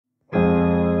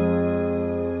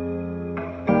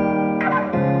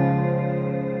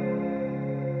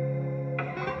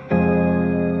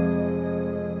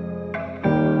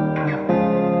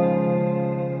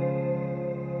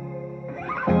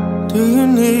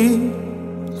need?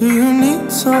 Do you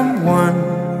need someone?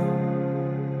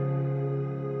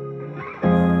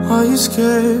 Are you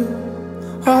scared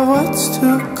of what's to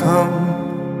come?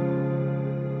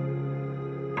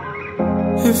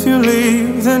 If you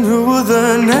leave, then who will the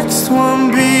next one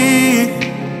be?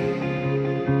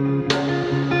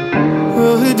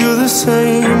 Will he do the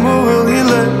same, or will he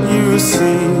let you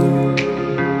see?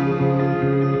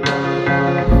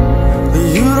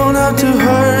 You don't have to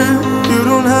hurt, you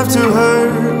don't have to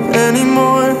hurt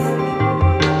anymore.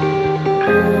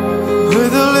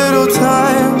 With a little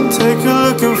time, take a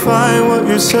look and find what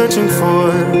you're searching for.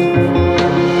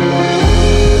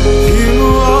 You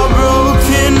are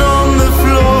broken on the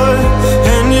floor,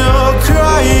 and you're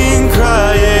crying,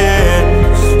 crying.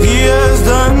 He has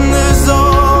done this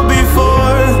all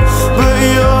before, but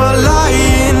you're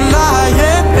lying,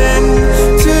 lying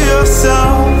to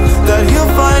yourself that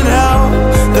he'll find out,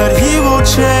 that he will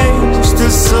change to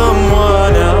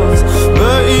someone else.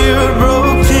 But you're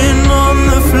broken on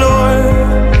the floor,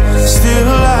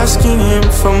 still asking him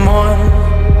for more.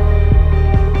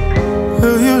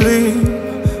 Will you leave,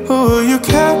 or will you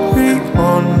carry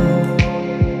on?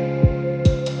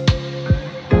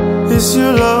 Is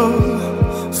your love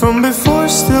from before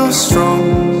still strong?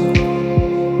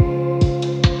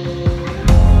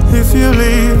 If you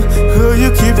leave, will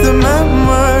you keep the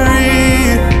memory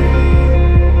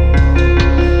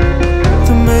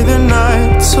that made the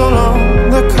night so long,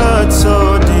 the cut so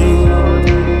deep?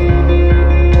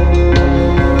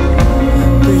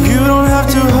 But you don't have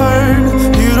to hurt,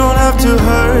 you don't have to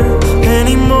hurt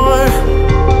anymore.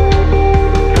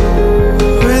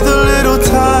 With a little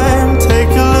time,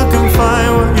 take a look and find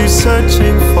what you're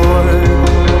searching for.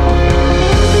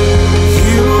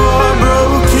 You are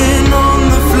broken on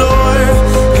the floor,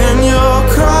 and you're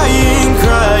crying,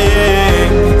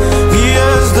 crying. He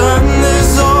has done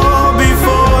this all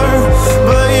before,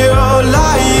 but you're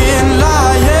lying,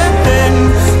 lying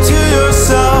to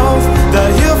yourself that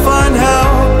he'll find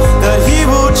out, that he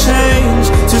will change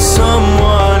to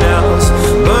someone else.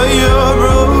 But you're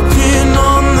broken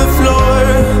on the floor,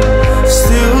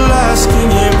 still asking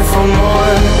him for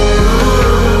more.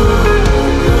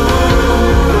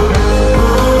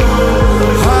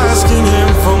 Asking him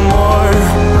for more.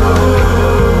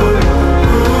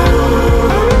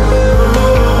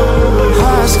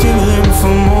 Asking him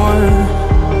for more.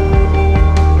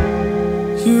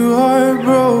 You are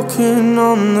broken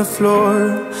on the floor,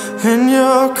 and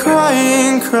you're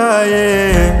crying,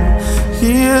 crying.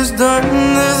 He has done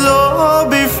this all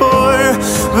before,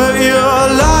 but you're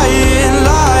lying,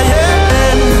 lying